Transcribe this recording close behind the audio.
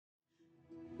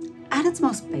its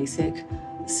most basic,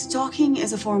 stalking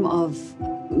is a form of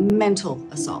mental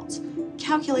assault,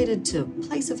 calculated to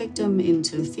place a victim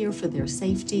into fear for their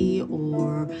safety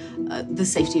or the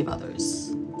safety of others.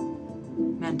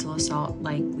 Mental assault,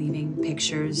 like leaving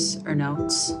pictures or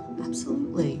notes?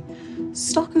 Absolutely.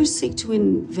 Stalkers seek to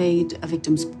invade a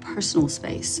victim's personal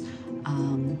space,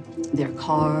 their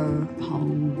car,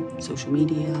 home, social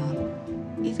media,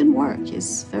 even work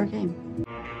is fair game.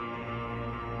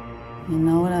 You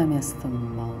know what I miss the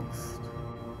most?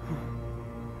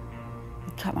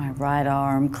 I cut my right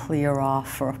arm clear off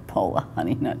for a bowl of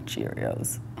Honey Nut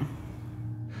Cheerios.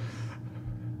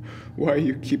 Why are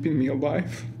you keeping me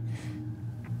alive?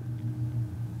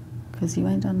 Because you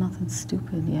ain't done nothing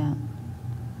stupid yet.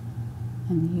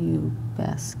 And you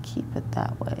best keep it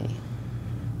that way.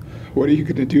 What are you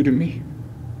gonna do to me?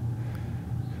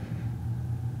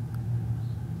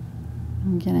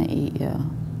 I'm gonna eat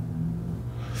you.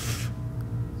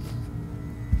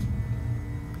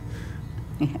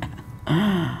 Yeah.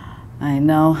 I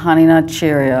know Honey Nut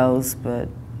Cheerios, but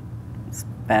it's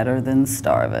better than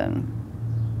starving.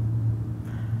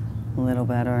 A little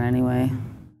better anyway.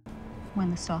 When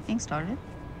the stalking started?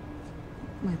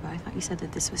 Wait, but I thought you said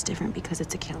that this was different because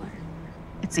it's a killer.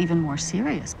 It's even more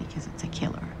serious because it's a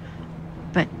killer.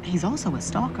 But he's also a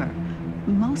stalker.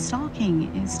 Most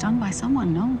stalking is done by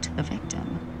someone known to the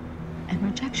victim. And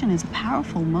rejection is a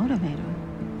powerful motivator.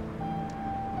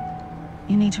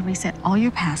 You need to reset all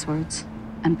your passwords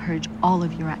and purge all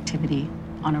of your activity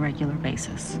on a regular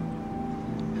basis.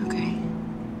 Okay.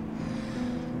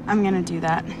 I'm gonna do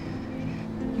that.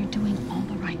 You're doing all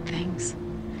the right things.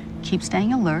 Keep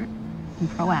staying alert and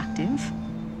proactive.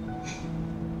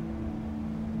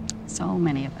 So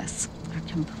many of us are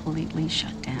completely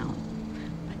shut down,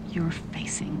 but you're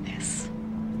facing this.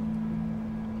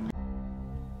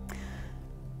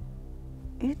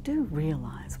 You do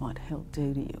realize what he'll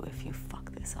do to you if you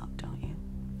fuck this up, don't you?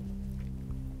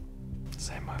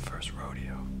 This ain't my first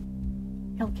rodeo.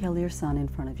 He'll kill your son in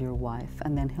front of your wife,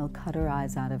 and then he'll cut her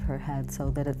eyes out of her head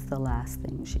so that it's the last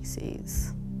thing she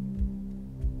sees.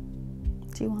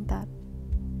 Do you want that?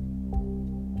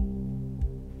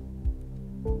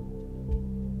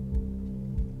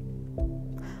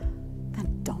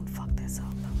 Then don't fuck this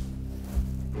up.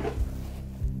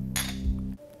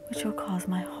 Which will cause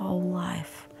my whole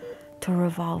life to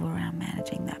revolve around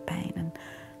managing that pain,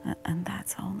 and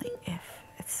that's only if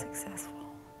it's successful.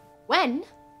 When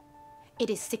it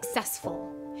is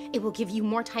successful, it will give you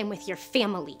more time with your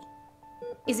family.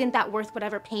 Isn't that worth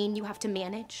whatever pain you have to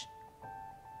manage?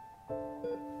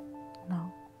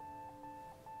 No.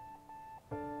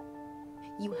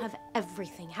 You have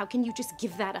everything. How can you just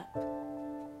give that up?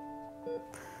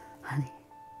 Honey,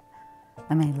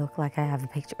 I may look like I have a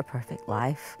picture-perfect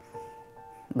life,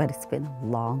 but it's been a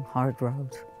long, hard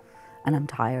road, and I'm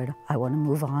tired. I want to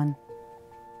move on.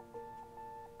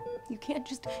 You can't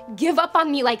just give up on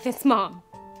me like this, Mom.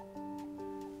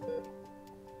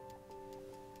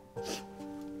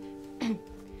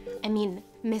 I mean,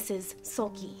 Mrs.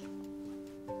 Sulky.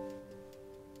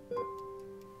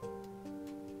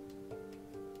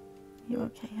 You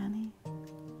okay, honey?